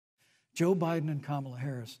Joe Biden and Kamala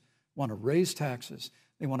Harris want to raise taxes.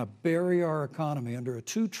 They want to bury our economy under a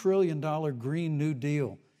 $2 trillion Green New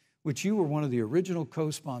Deal, which you were one of the original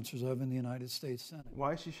co-sponsors of in the United States Senate.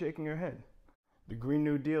 Why is she shaking her head? The Green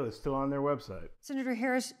New Deal is still on their website. Senator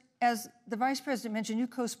Harris, as the Vice President mentioned, you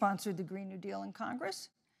co-sponsored the Green New Deal in Congress.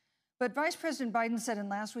 But Vice President Biden said in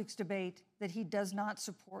last week's debate that he does not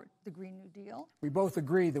support the Green New Deal. We both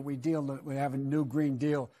agree that we have a new Green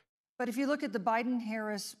Deal. But if you look at the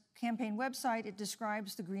Biden-Harris campaign website, it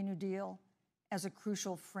describes the Green New Deal as a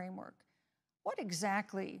crucial framework. What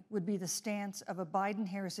exactly would be the stance of a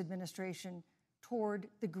Biden-Harris administration toward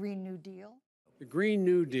the Green New Deal? The Green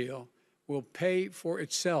New Deal will pay for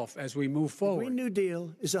itself as we move forward. The Green New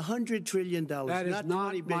Deal is $100 trillion. That is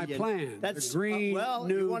not my plan. That's the Green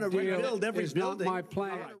New want to Deal rebuild every is building. not my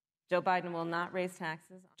plan. Right. Joe Biden will not raise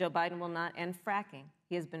taxes. Joe Biden will not end fracking.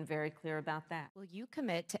 He has been very clear about that. Will you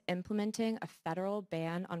commit to implementing a federal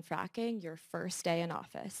ban on fracking your first day in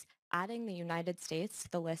office, adding the United States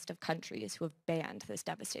to the list of countries who have banned this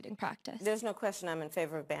devastating practice? There's no question I'm in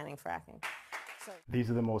favor of banning fracking. These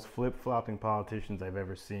are the most flip-flopping politicians I've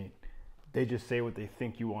ever seen. They just say what they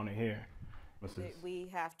think you want to hear. We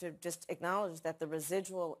have to just acknowledge that the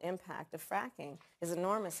residual impact of fracking is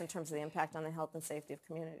enormous in terms of the impact on the health and safety of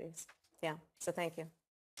communities. Yeah, so thank you.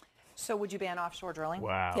 So would you ban offshore drilling?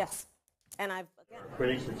 Wow. Yes. And I've, again...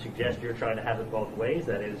 Critics would suggest you're trying to have it both ways.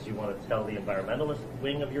 That is, you want to tell the environmentalist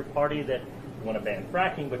wing of your party that you want to ban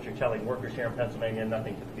fracking, but you're telling workers here in Pennsylvania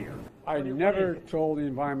nothing to fear. I never told the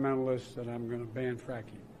environmentalists that I'm going to ban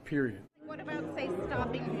fracking, period. What about, say,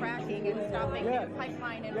 stopping fracking and stopping new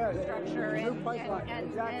pipeline infrastructure?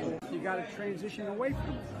 Exactly. You got to transition away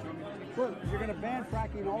from it. Look, you're going to ban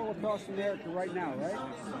fracking all across America right now, right?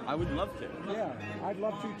 I would love to. Yeah, I'd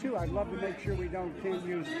love to, too. I'd love to make sure we can't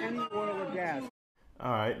use any oil or gas.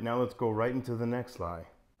 All right, now let's go right into the next lie.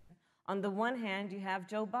 On the one hand, you have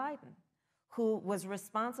Joe Biden, who was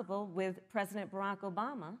responsible with President Barack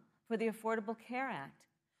Obama for the Affordable Care Act,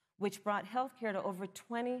 which brought health care to over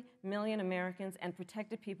 20 million Americans and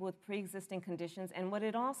protected people with pre-existing conditions. And what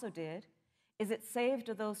it also did is it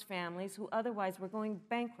saved those families who otherwise were going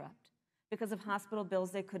bankrupt because of hospital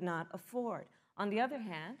bills they could not afford. On the other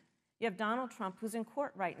hand, you have Donald Trump, who's in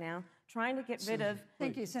court right now, trying to get rid of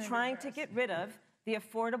the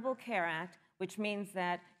Affordable Care Act, which means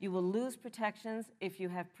that you will lose protections if you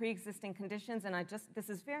have pre-existing conditions. And this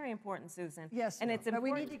is very important, Susan. Yes, and it's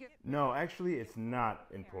important. No, actually, it's not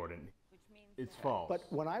important. It's false. But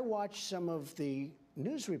when I watch some of the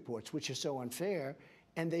news reports, which are so unfair,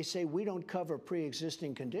 and they say we don't cover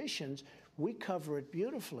pre-existing conditions, we cover it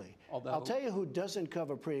beautifully. I'll tell you who doesn't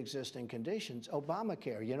cover pre-existing conditions: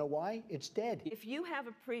 Obamacare. You know why? It's dead. If you have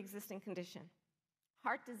a pre-existing condition,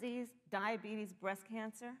 heart disease, diabetes, breast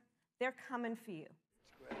cancer, they're coming for you.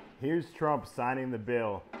 Here's Trump signing the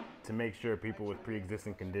bill to make sure people with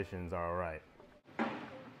pre-existing conditions are all right.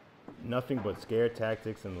 Nothing but scare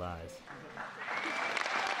tactics and lies.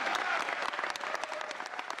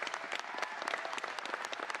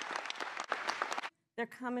 They're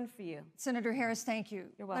coming for you. Senator Harris, thank you.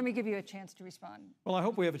 You're welcome. Let me give you a chance to respond. Well, I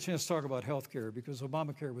hope we have a chance to talk about health care, because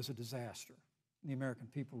Obamacare was a disaster. The American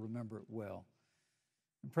people remember it well.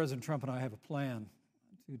 And President Trump and I have a plan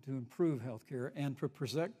to improve health care and to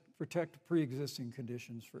protect pre-existing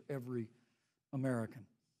conditions for every American.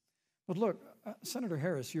 But look, Senator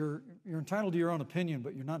Harris, you're entitled to your own opinion,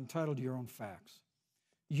 but you're not entitled to your own facts.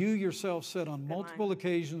 You yourself said on multiple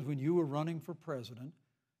occasions when you were running for president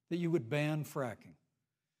that you would ban fracking.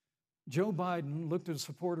 Joe Biden looked at a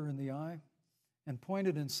supporter in the eye and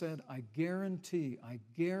pointed and said, I guarantee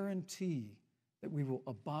that we will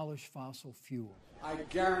abolish fossil fuel. I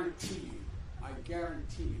guarantee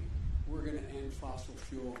you, we're going to end fossil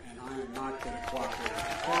fuel, and I am not going to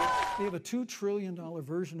cooperate. We have a $2 trillion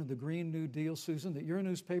version of the Green New Deal, Susan, that your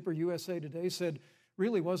newspaper, USA Today, said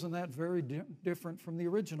really wasn't that very different from the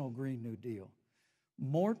original Green New Deal.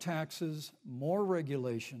 More taxes, more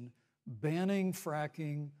regulation, banning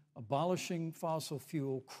fracking, abolishing fossil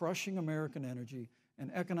fuel, crushing American energy,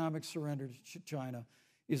 and economic surrender to China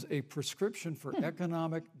is a prescription for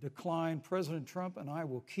economic decline. President Trump and I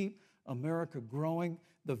will keep America growing.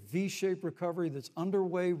 The V-shaped recovery that's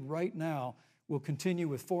underway right now will continue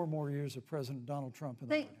with 4 more years of President Donald Trump in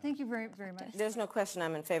the White House. Thank you very, very much. There's no question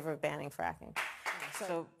I'm in favor of banning fracking.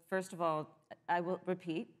 So first of all, I will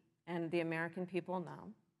repeat, and the American people know,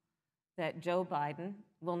 that Joe Biden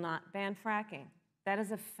will not ban fracking. That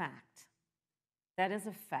is a fact. That is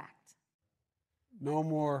a fact. No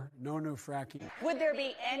new fracking. Would there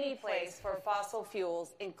be any place for fossil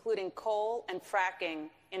fuels, including coal and fracking,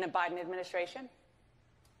 in a Biden administration?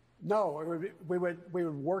 No, we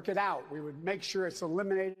would work it out. We would make sure it's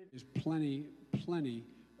eliminated. There's plenty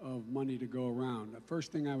of money to go around. The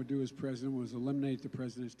first thing I would do as president was eliminate the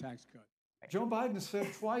president's tax cut. Joe Biden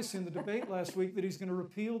said twice in the debate last week that he's going to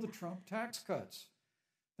repeal the Trump tax cuts.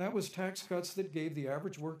 That was tax cuts that gave the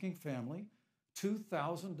average working family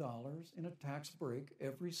 $2,000 in a tax break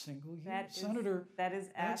every single year. Senator, that is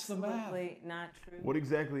that's absolutely not true. What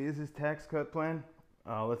exactly is his tax cut plan?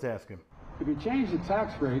 Let's ask him. If you change the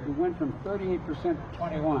tax rate, it went from 38% to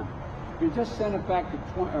 21%. If you just send it back to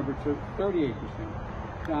 38%,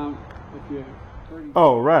 down if you.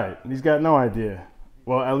 Oh, right. He's got no idea.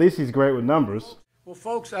 Well, at least he's great with numbers. Well,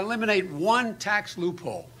 folks, eliminate one tax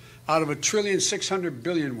loophole out of $1.6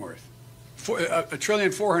 trillion worth, $1.4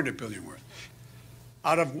 trillion worth.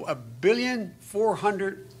 Out of $1.4 billion.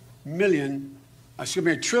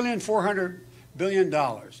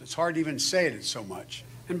 It's hard to even say it, it's so much.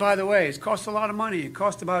 And by the way, it's cost a lot of money. It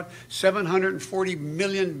cost about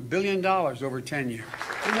 $740 billion over 10 years.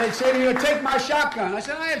 And they say to you, take my shotgun. I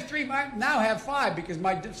said, I have 3, I now have 5 because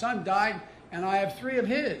my son died and I have 3 of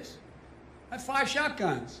his. I have 5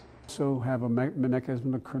 shotguns. So have a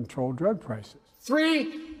mechanism to control drug prices.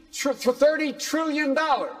 $30 trillion.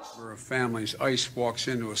 For a family's ICE walks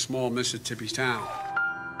into a small Mississippi town.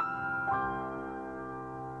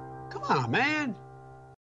 Come on, man.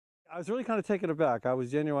 I was really kind of taken aback. I was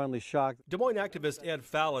genuinely shocked. Des Moines activist Ed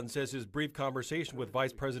Fallon says his brief conversation with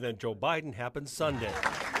Vice President Joe Biden happened Sunday.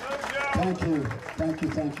 Thank you.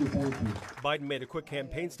 Biden made a quick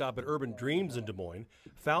campaign stop at Urban Dreams in Des Moines.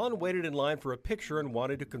 Fallon waited in line for a picture and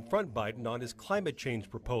wanted to confront Biden on his climate change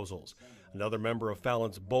proposals. Another member of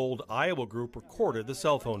Fallon's bold Iowa group recorded the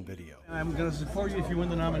cell phone video. I'm going to support you if you win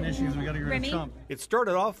the nomination because we got to get rid of Trump. It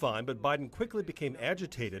started off fine, but Biden quickly became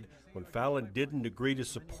agitated when Fallon didn't agree to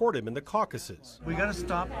support him in the caucuses. We got to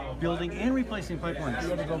stop building and replacing pipelines. You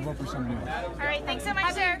got to go vote for somebody else. All right, thanks so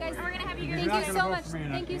much, sir. We're going to have you here. Thank you so much.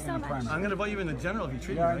 Thank you so much. I'm going to vote you in the general if you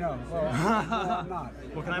treat me right. I know. Well, I'm not.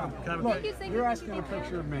 Well, can I have a Look, you're asking a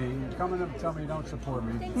picture of me. You're coming up and telling me you don't support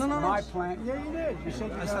me. No. My plan. Yeah, you did. You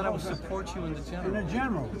said I said I would support you in the general. In the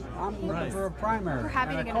general. I'm looking for a primary. We're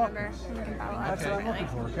happy to get a number. We can follow up. That's what I'm looking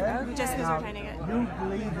for, okay? Just because we're trying to get. You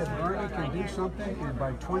believe that Bernie can do something and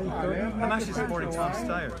by 2030? I'm actually supporting Tom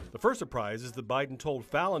Steyer. The first surprise is that Biden told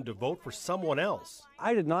Fallon to vote for someone else.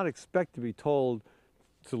 I did not expect to be told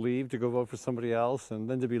to leave, to go vote for somebody else, and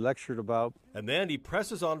then to be lectured about. And then he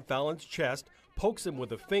presses on Fallon's chest, pokes him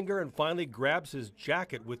with a finger, and finally grabs his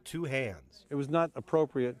jacket with 2 hands. It was not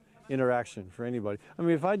appropriate interaction for anybody. I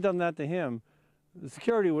mean, if I'd done that to him, the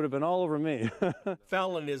security would have been all over me.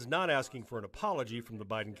 Fallon is not asking for an apology from the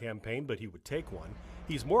Biden campaign, but he would take one.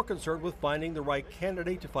 He's more concerned with finding the right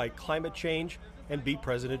candidate to fight climate change and beat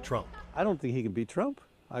President Trump. I don't think he can beat Trump.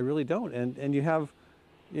 I really don't. And you have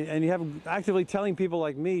actively telling people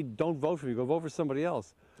like me, don't vote for me, go vote for somebody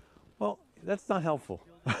else. Well, that's not helpful.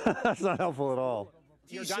 That's not helpful at all.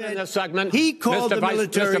 You're done in this segment. He called the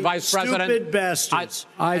military stupid bastards.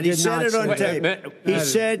 And he said it on tape. He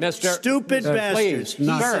said stupid bastards. He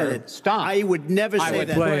said it. Stop. I would never say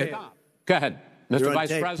that. Go ahead, Mr.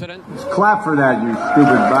 Vice President. Clap for that, you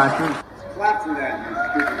stupid bastard.